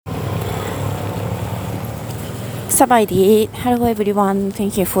Sabadi. Hello everyone.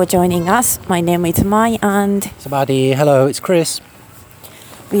 Thank you for joining us. My name is Mai and Sabadi, hello, it's Chris.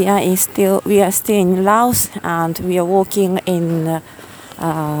 we are still in Laos and we are walking in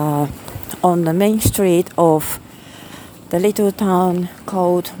on the main street of the little town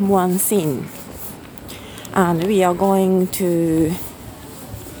called Muan Sin. And we are going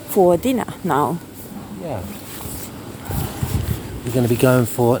for dinner now. Yeah. We're going to be going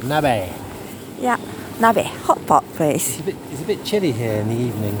for nabe. Yeah, nabe, hot pot place. It's a bit chilly here in the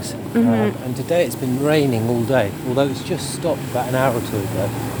evenings. Mm-hmm. And today it's been raining all day, although it's just stopped about an hour or two ago.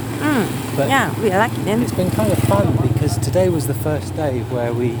 But yeah, we are lucky then. It's been kind of fun because today was the first day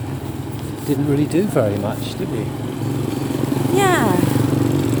where we didn't really do very much, did we? Yeah,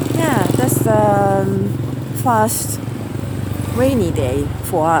 that's the first rainy day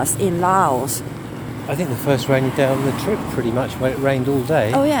for us in Laos. I think the first rainy day on the trip pretty much, where it rained all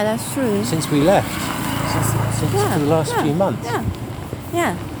day. Oh yeah, that's true. Since we left, since for the last few months.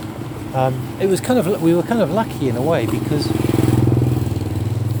 Yeah. It was we were kind of lucky in a way because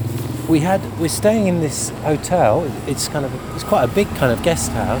we're staying in this hotel. It's quite a big kind of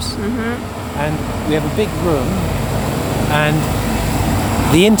guest house, and we have a big room, and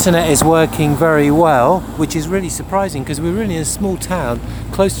the internet is working very well, which is really surprising because we're really in a small town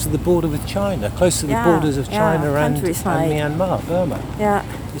close to the border with China, close to the borders of China and Myanmar, Burma. Yeah,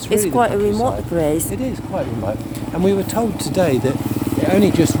 it's quite a remote place. It is quite remote, and we were told today that it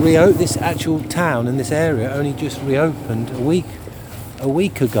only just this actual town and this area only just reopened a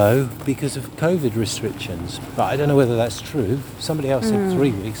week ago because of COVID restrictions. But I don't know whether that's true. Somebody else said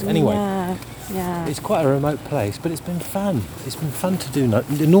 3 weeks. Anyway, yeah. It's quite a remote place, but it's been fun. It's been fun to do.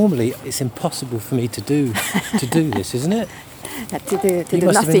 Normally, it's impossible for me to do this, isn't it? To do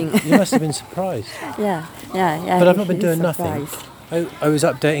nothing. You must have been surprised. Yeah. But I've not been doing nothing. I was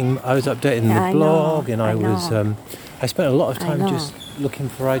updating the blog, and I spent a lot of time just looking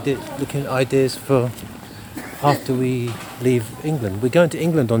at ideas for after we leave England. We're going to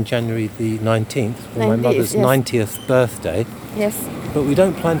England on January the 19th for my mother's 90th birthday. Yes. But we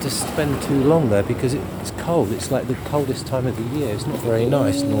don't plan to spend too long there because it's cold. It's like the coldest time of the year. It's not very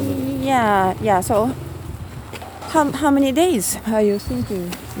nice normally. Yeah. So, how many days are you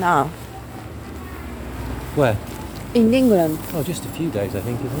thinking now? Where? In England. Oh, just a few days, I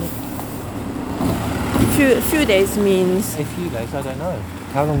think, isn't it? Few days means. A few days, I don't know.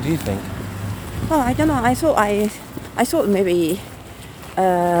 How long do you think? Oh, I don't know. I thought maybe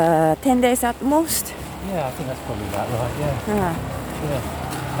 10 days at most. Yeah, I think that's probably about right. Yeah.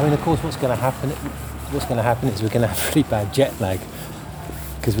 I mean, of course, what's going to happen is we're going to have really bad jet lag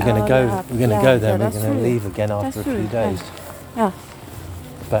because we're going to go there and we're going to leave again after a few days. Yeah.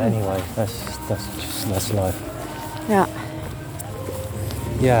 But anyway, that's life. Yeah.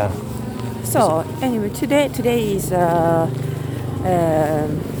 Yeah. So anyway, today is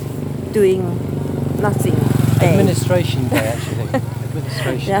doing nothing day. Administration day, actually.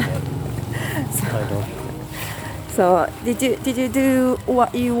 Administration day. Kind of. So did you do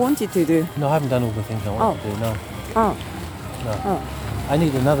what you wanted to do? No, I haven't done all the things I wanted to do. No. No. I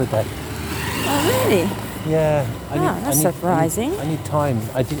need another day. Oh really? Yeah. That's surprising. I need time.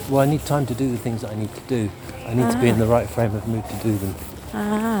 I need time to do the things that I need to do. I need to be in the right frame of mood to do them.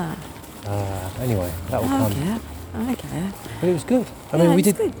 Anyway, that will come. Okay. But it was good. I mean, we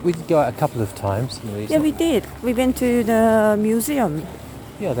did go out a couple of times. Yeah, we did. We went to the museum.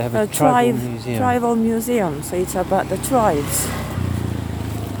 Yeah, they have a tribal museum. Tribal museum. So it's about the tribes.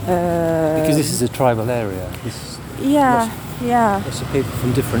 Because this is a tribal area. Lots of people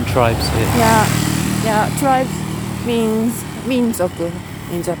from different tribes here. Yeah. Tribes means of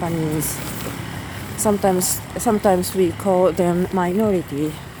in Japanese. Sometimes we call them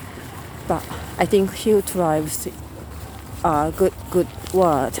minority, but I think hill tribes are a good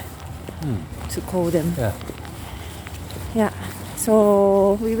word to call them. Yeah.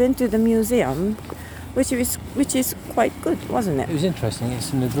 So we went to the museum, which is quite good, wasn't it? It was interesting.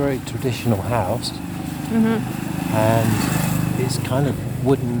 It's in a very traditional house, and it's kind of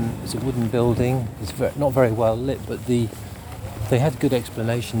wooden. It's a wooden building. It's not very well lit, but they had good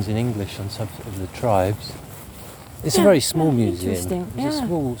explanations in English on some of the tribes. It's a very small museum. Interesting. It was a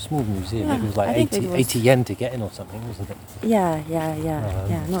small museum. Yeah, it was like 80 yen to get in or something, wasn't it? Yeah.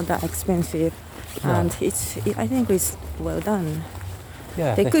 Not that expensive, and I think it's well done.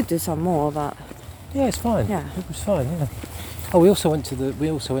 Yeah. They could do some more, but yeah, it's fine. Yeah, it was fine. Yeah. Oh, we also went to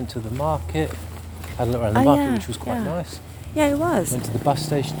the market. Had a look around the market, which was quite nice. Yeah, it was. Went to the bus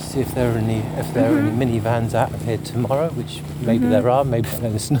station to see if there are any minivans out of here tomorrow, which maybe there are, maybe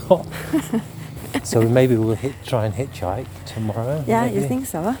there's not. So maybe we'll try and hitchhike tomorrow. Yeah, maybe. you think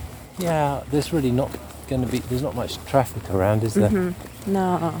so? Yeah, there's really not going to be. There's not much traffic around, is there?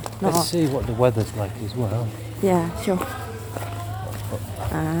 No. Let's see what the weather's like as well. Yeah, sure.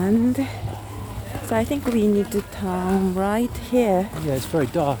 And so I think we need to turn right here. Yeah, it's very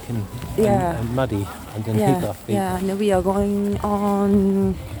dark and muddy underneath our feet. Yeah, and we are going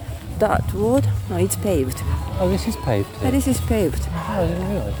on that road. No, it's paved. Oh, this is paved. Oh, this is paved. Oh, I didn't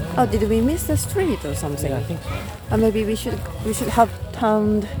realise that. Oh, did we miss the street or something? Yeah, I think so. Or maybe we should have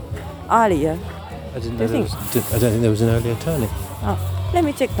turned earlier. I don't think there was an earlier turning. Oh, let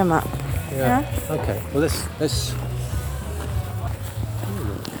me check the map. Yeah. Okay. Well, let's.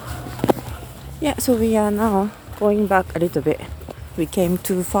 Yeah. So we are now going back a little bit. We came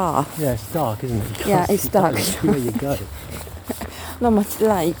too far. Yeah, it's dark, isn't it? Yeah, it's dark. Where you go? Not much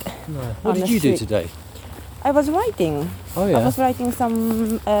light. No. What did you do today? I was writing. Oh yeah. I was writing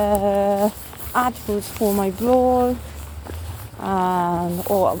some articles for my blog,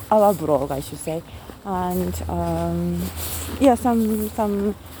 or our blog, I should say, and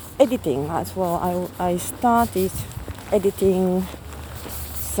some editing as well. I started editing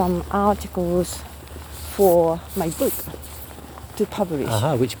some articles for my book to publish.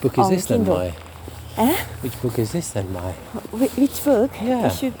 Which book is this Kindle. then, Mai? Which book is this then, Mai? Which book?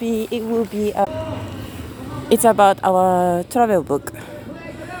 Yeah. It will be. It's about our travel book.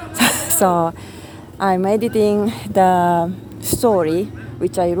 So I'm editing the story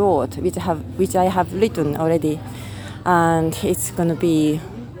which I wrote, which I have written already, and it's gonna be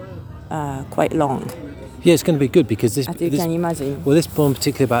quite long. Yeah, it's going to be good because this. As you can imagine. Well, this poem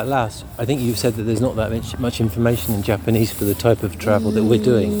particularly about Laos, I think you've said that there's not that much information in Japanese for the type of travel that we're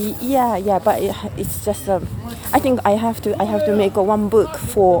doing. Yeah, but it's just. I think I have to make one book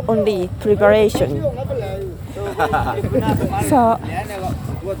for only preparation. So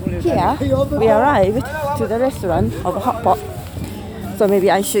here we arrived to the restaurant of Hot Pot. So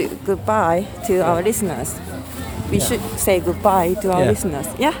maybe I should goodbye to our listeners. We should say goodbye to our listeners.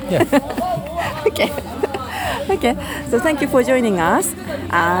 Yeah. Okay. Okay. So thank you for joining us,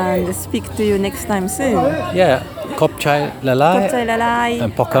 and speak to you next time soon. Yeah. Kop chai lalai. Kop chai lalai.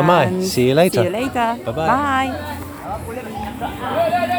 And poka mai. See you later. See you later. Bye-bye. Bye.